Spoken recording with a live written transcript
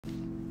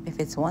If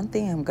it's one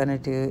thing I'm gonna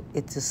do,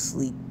 it's a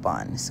sleek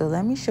bun. So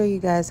let me show you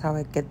guys how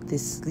I get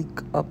this sleek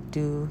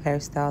updo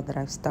hairstyle that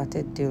I've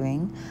started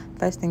doing.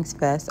 First things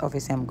first,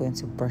 obviously I'm going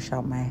to brush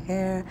out my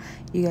hair.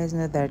 You guys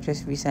know that I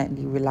just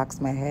recently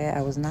relaxed my hair.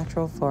 I was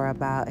natural for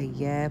about a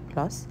year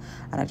plus,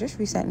 and I just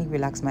recently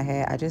relaxed my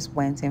hair. I just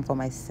went in for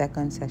my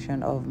second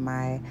session of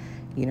my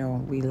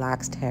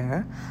relaxed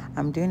hair.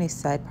 I'm doing a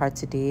side part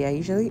today. I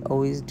usually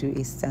always do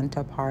a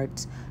center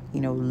part,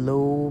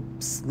 low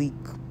sleek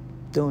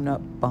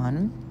donut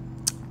bun,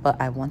 but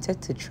I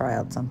wanted to try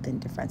out something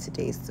different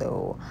today.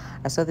 So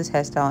I saw this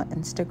hairstyle on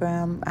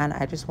Instagram and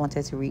I just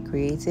wanted to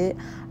recreate it.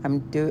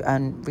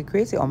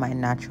 Recreate it on my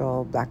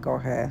natural black girl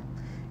hair,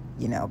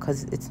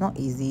 because it's not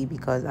easy,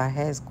 because our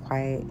hair is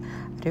quite,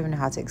 I don't even know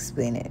how to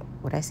explain it.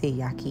 Would I say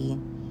yucky?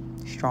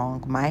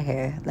 Strong. My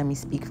hair, let me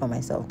speak for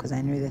myself, because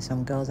I know there's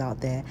some girls out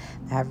there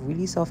that have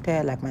really soft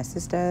hair like my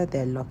sister.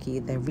 They're lucky,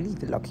 they're really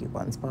the lucky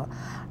ones. But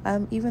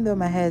even though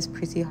my hair is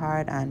pretty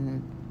hard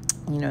and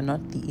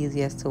not the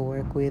easiest to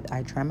work with,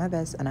 I try my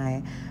best, and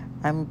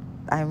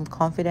I'm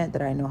confident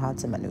that I know how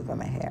to maneuver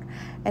my hair.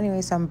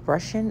 Anyway, so I'm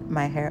brushing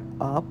my hair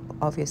up.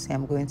 Obviously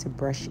I'm going to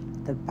brush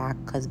the back,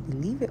 because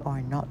believe it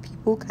or not,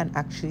 people can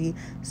actually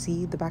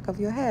see the back of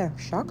your hair.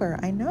 Shocker,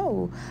 I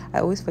know. I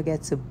always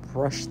forget to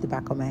brush the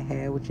back of my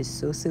hair, which is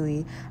so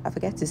silly. I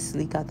forget to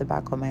sleek out the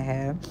back of my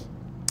hair,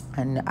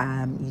 and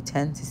you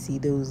tend to see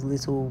those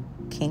little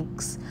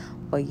kinks.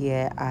 But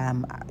yeah,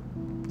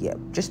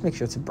 just make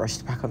sure to brush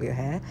the back of your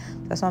hair.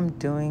 That's what I'm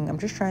doing. I'm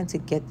just trying to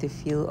get the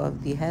feel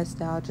of the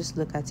hairstyle, just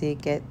look at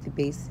it, get the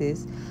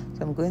basis.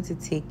 So I'm going to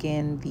take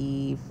in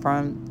the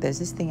front. There's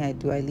this thing I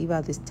do, I leave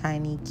out this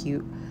tiny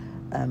cute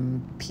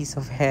piece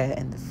of hair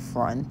in the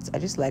front. I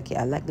just like it.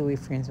 I like the way it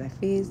frames my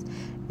face.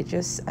 I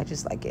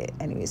just like it.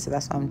 Anyway, so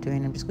that's what I'm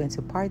doing. I'm just going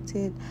to part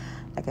it.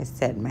 Like I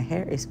said, my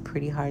hair is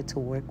pretty hard to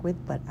work with,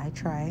 but I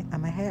try.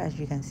 And my hair, as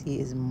you can see,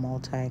 is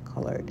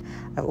multicolored.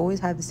 I've always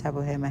had this type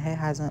of hair. My hair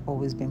hasn't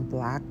always been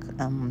black.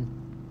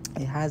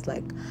 It has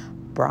like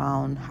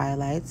brown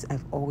highlights.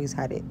 I've always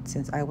had it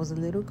since I was a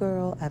little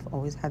girl. I've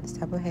always had this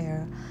type of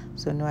hair.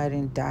 So no, I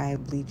didn't dye,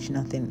 bleach,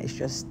 nothing.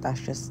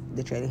 That's just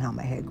literally how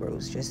my hair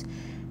grows. Just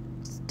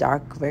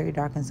dark, very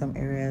dark in some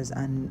areas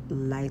and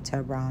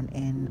lighter brown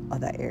in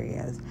other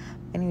areas.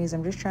 Anyways,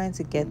 I'm just trying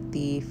to get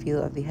the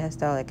feel of the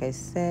hairstyle. Like I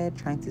said,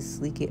 trying to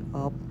sleek it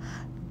up.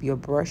 Your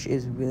brush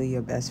is really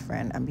your best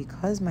friend, and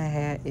because my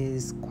hair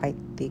is quite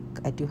thick,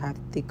 I do have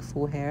thick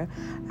full hair,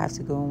 I have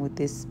to go in with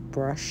this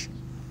brush.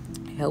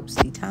 It helps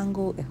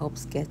detangle, it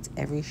helps get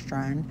every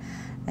strand.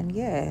 And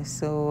yeah,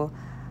 so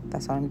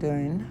that's what I'm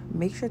doing.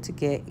 Make sure to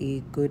get a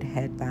good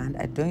headband.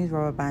 I don't use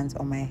rubber bands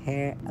on my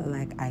hair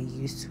like I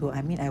used to.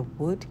 I mean, I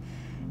would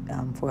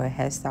for a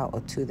hairstyle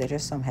or two. There's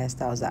just some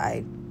hairstyles that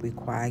I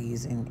require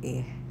using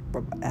a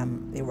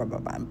rubber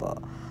band,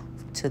 but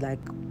to like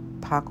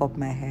pack up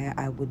my hair,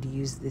 I would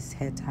use this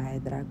hair tie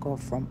that I got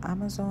from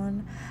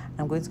Amazon.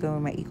 I'm going to go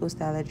with my Eco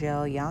Styler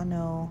gel. Y'all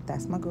know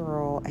that's my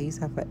girl. I use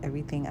her for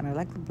everything, and I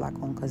like the black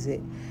one because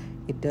it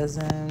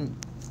doesn't,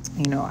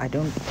 I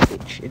don't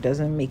itch. It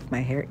doesn't make my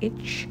hair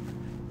itch.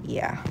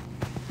 Yeah,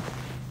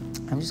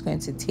 I'm just going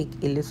to take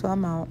a little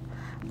amount.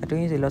 I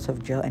don't use a lot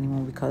of gel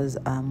anymore, because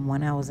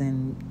when I was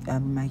in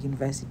my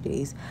university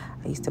days,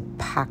 I used to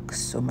pack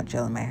so much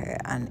gel in my hair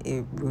and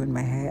it ruined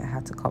my hair. I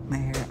had to cut my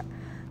hair.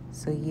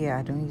 So yeah,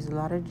 I don't use a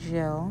lot of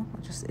gel,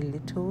 just a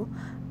little.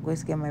 I'm going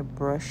to get my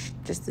brush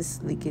just to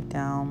sleek it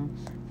down,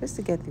 just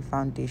to get the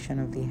foundation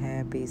of the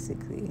hair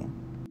basically.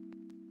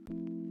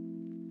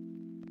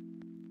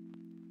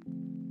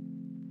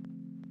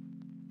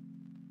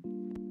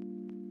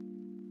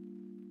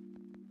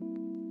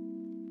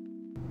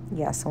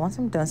 Yeah, so once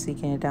I'm done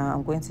sleeking it down,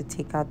 I'm going to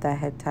take out that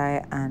head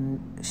tie and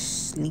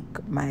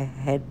sleek my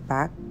head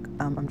back.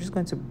 I'm just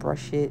going to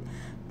brush it,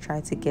 try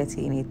to get it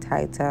in a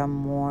tighter,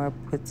 more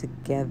put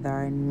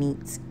together,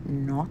 neat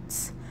knot.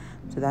 So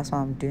that's what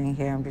I'm doing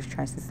here. I'm just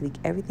trying to sleek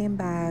everything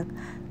back,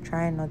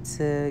 trying not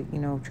to,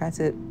 trying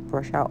to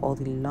brush out all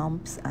the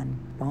lumps and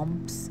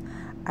bumps.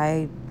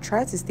 I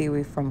try to stay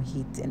away from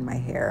heat in my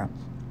hair,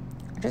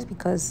 just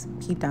because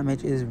heat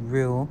damage is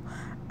real,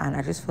 and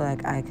I just feel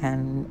like I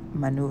can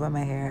maneuver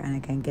my hair and I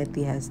can get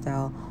the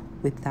hairstyle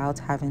without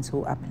having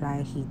to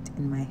apply heat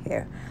in my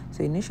hair.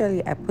 So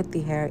initially I put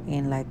the hair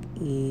in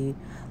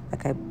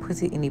I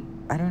put it in a,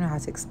 I don't know how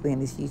to explain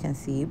this, you can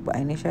see, but I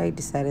initially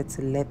decided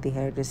to let the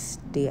hair just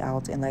stay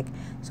out in like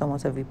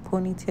somewhat of a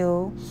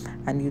ponytail,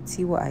 and you'd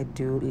see what I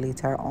do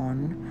later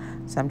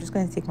on. So I'm just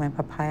going to take my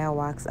papaya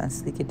wax and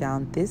sleek it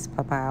down. This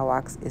papaya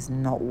wax is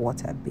not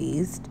water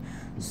based,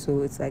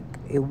 so it's like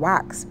a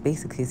wax,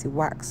 basically it's a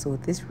wax. So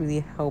this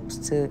really helps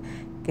to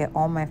get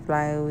all my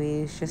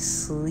flyaways,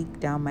 just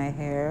sleek down my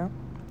hair.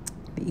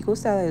 The Eco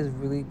Styler is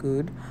really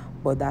good,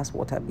 but that's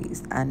water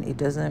based and it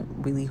doesn't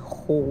really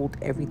hold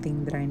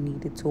everything that I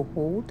need it to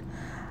hold.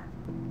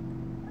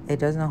 It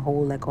doesn't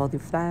hold like all the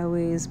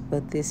flyaways,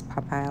 but this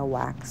papaya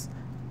wax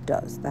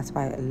does. That's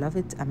why I love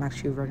it. I'm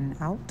actually running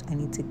out. I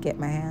need to get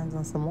my hands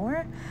on some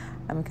more.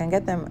 You can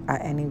get them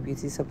at any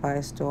beauty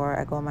supply store.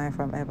 I got mine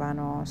from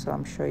Ebano, so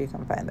I'm sure you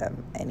can find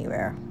them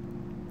anywhere.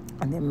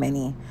 And there are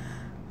many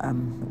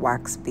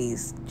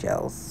wax-based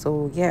gels.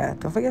 So yeah,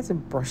 don't forget to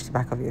brush the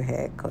back of your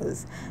hair,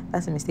 because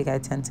that's a mistake I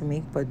tend to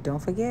make. But don't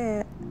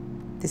forget,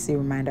 this is a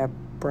reminder,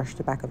 brush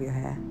the back of your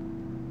hair.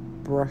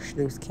 Brush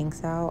those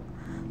kinks out.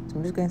 So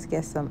I'm just going to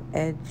get some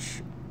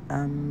edge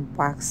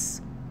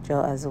wax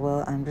gel as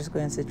well. I'm just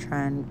going to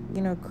try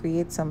and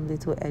create some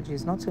little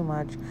edges, not too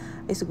much.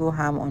 I used to go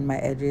ham on my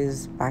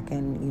edges back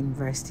in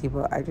university,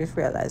 but I just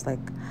realized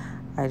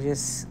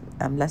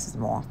less is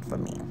more for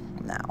me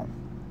now.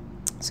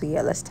 So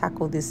yeah, let's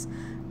tackle this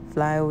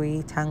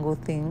flyaway tangle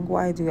thing.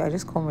 What I do, I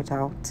just comb it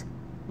out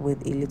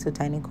with a little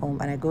tiny comb,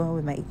 and I go in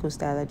with my Eco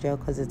Styler gel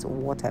because it's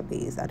water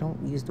based. I don't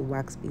use the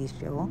wax based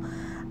gel,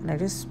 and I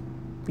just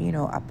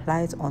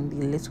apply it on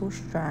the little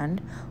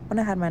strand. When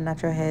I had my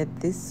natural hair,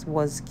 this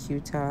was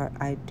cuter,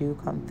 I do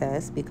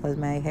confess, because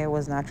my hair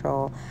was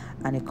natural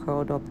and it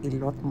curled up a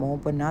lot more.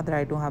 But now that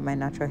I don't have my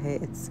natural hair,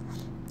 it's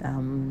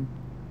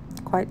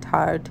quite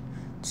hard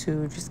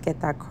to just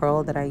get that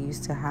curl that I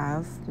used to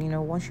have.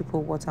 Once you put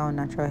water on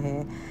natural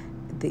hair,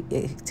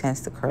 it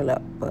tends to curl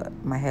up. But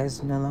my hair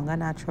is no longer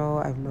natural.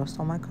 I've lost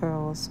all my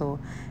curls, so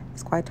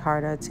it's quite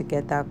harder to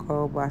get that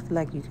curl. But I feel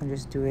like you can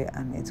just do it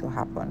and it will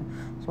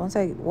happen. So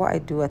what I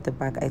do at the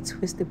back, I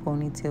twist the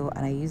ponytail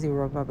and I use a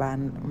rubber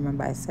band.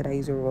 Remember, I said I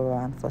use a rubber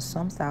band for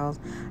some styles,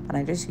 and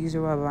I just use a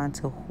rubber band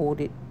to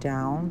hold it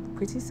down.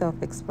 Pretty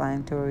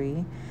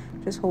self-explanatory.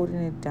 Just holding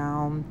it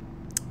down,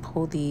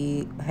 hold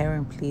the hair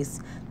in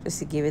place just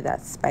to give it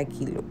that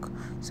spiky look.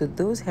 So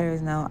those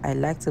hairs now, I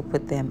like to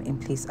put them in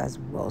place as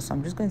well. So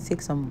I'm just going to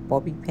take some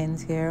bobby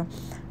pins here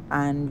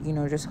and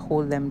just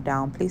hold them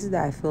down, places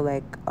that I feel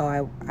like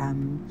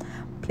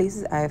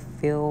places I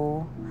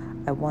feel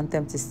I want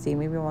them to stay.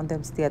 Maybe I want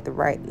them to stay at the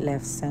right,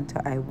 left,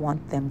 center. I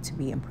want them to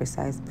be in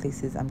precise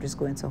places. I'm just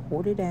going to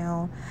hold it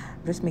down,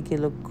 just make it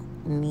look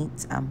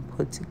neat and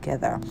put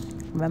together.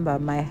 Remember, I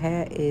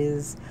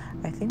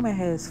think my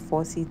hair is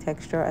 40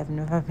 texture. I've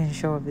never been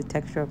sure of the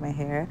texture of my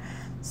hair,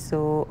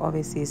 so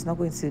obviously it's not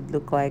going to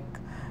look like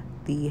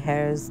the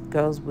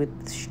girls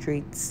with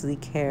straight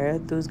sleek hair.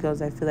 Those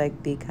girls, I feel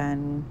like they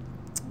can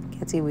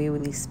get away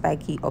with a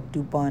spiky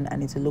updo bun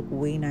and it will look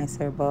way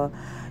nicer. But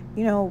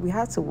we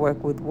have to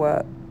work with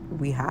what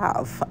we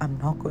have. I'm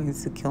not going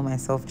to kill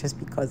myself just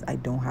because I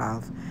don't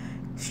have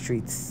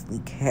straight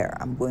sleek hair.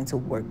 I'm going to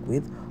work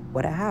with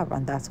what I have,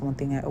 and that's one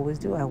thing I always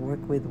do. I work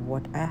with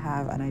what I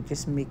have and I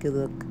just make it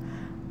look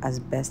as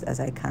best as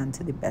I can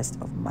to the best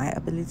of my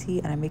ability,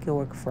 and I make it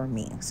work for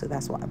me. So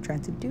that's what I'm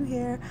trying to do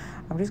here.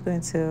 I'm just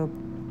going to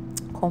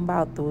comb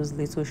out those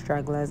little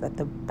stragglers at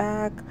the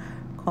back,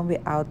 comb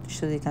it out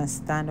so they can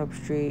stand up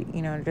straight,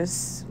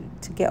 just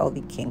to get all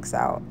the kinks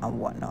out and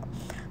whatnot.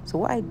 So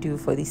what I do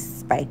for the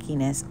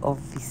spikiness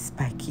of the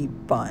spiky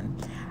bun,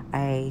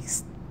 I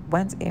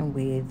went in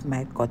with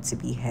my Got To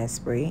Be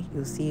hairspray.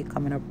 You'll see it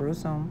coming up real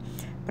soon.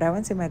 But I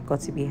went in my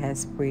Got To Be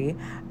hairspray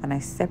and I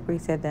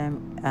separated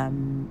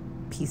them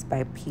piece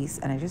by piece,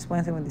 and I just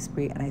went in with the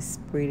spray and I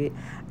sprayed it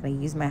and I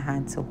used my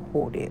hand to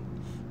hold it.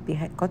 The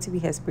Got To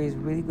Be hairspray is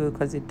really good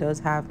because it does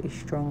have a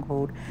strong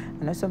hold.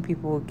 I know some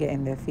people get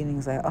in their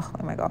feelings like, oh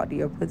my god,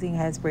 you're putting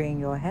hairspray in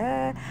your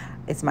hair.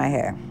 It's my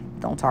hair,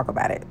 don't talk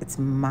about it. It's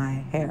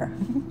my hair.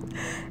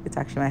 It's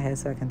actually my hair,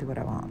 so I can do what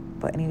I want.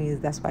 But anyways,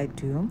 that's what I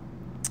do.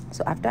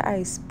 So after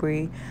I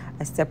spray,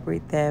 I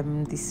separate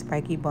them, the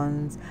spiky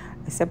buns,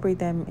 I separate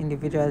them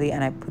individually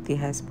and I put the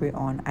hairspray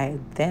on. I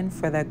then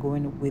further go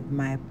in with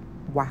my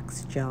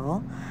wax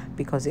gel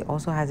because it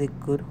also has a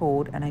good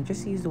hold, and I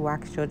just use the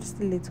wax gel just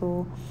a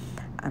little,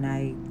 and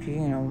I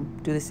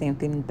do the same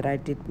thing that I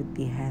did with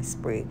the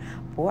hairspray.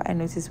 But what I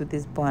noticed with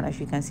this bun, as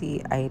you can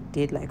see, I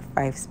did like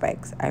 5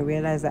 spikes. I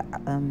realized that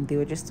they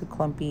were just too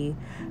clumpy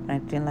and I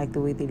didn't like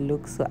the way they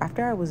look. So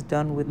after I was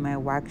done with my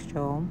wax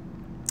gel,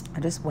 I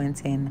just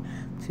went in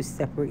to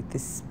separate the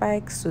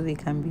spikes so they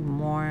can be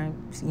more,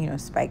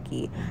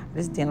 spiky. I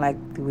just didn't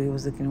like the way it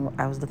was looking.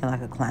 I was looking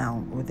like a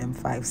clown with them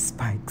 5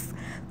 spikes.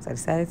 So I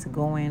decided to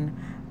go in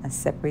and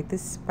separate the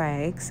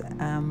spikes.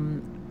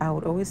 I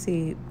would always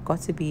say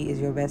Got To Be is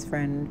your best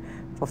friend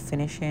for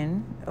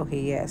finishing. Okay,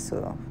 yeah,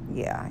 so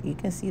yeah, you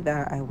can see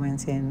that I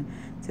went in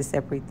to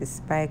separate the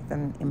spikes,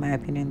 and in my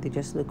opinion, they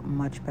just look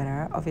much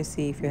better.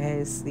 Obviously, if your hair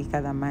is sleeker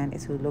than mine,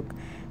 it will look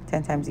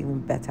 10 times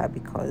even better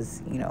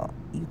because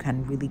you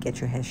can really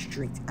get your hair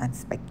straight and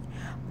spiky.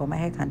 But my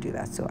hair can't do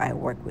that, so I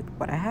work with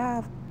what I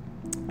have.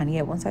 And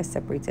yeah, once I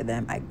separated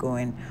them, I go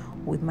in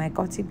with my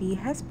Got To Be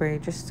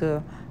hairspray just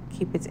to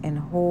keep it in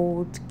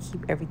hold,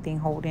 keep everything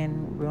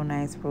holding real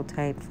nice, real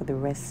tight for the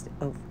rest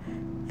of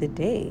the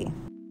day.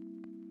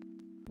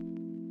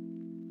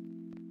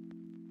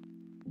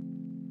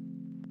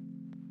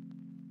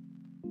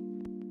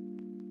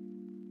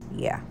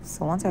 Yeah,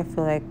 so once I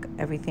feel like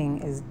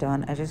everything is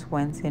done, I just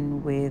went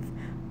in with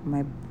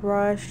my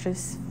brush,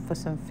 just for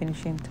some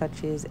finishing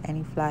touches,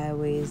 any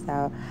flyaways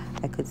that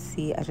I could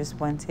see. I just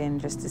went in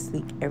just to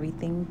sleek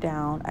everything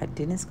down. I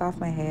didn't scarf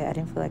my hair. I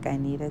didn't feel like I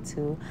needed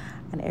to,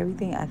 and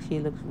everything actually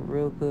looks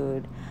real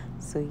good.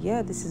 So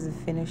yeah, this is a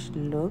finished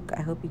look.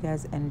 I hope you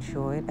guys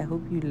enjoyed. I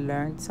hope you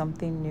learned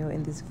something new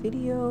in this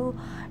video.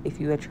 If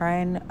you are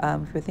trying,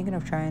 if you're thinking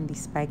of trying the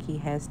spiky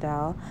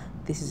hairstyle,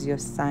 this is your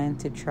sign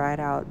to try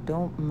it out.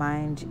 Don't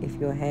mind if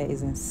your hair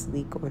isn't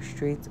sleek or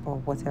straight or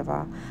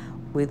whatever.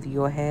 With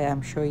your hair,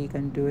 I'm sure you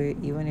can do it.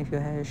 Even if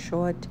your hair is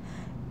short,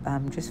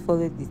 just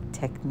follow the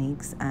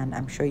techniques, and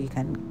I'm sure you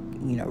can,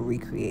 you know,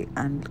 recreate.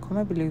 And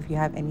comment below if you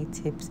have any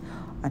tips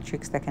and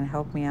tricks that can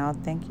help me out.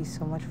 Thank you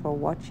so much for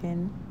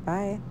watching.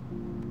 Bye.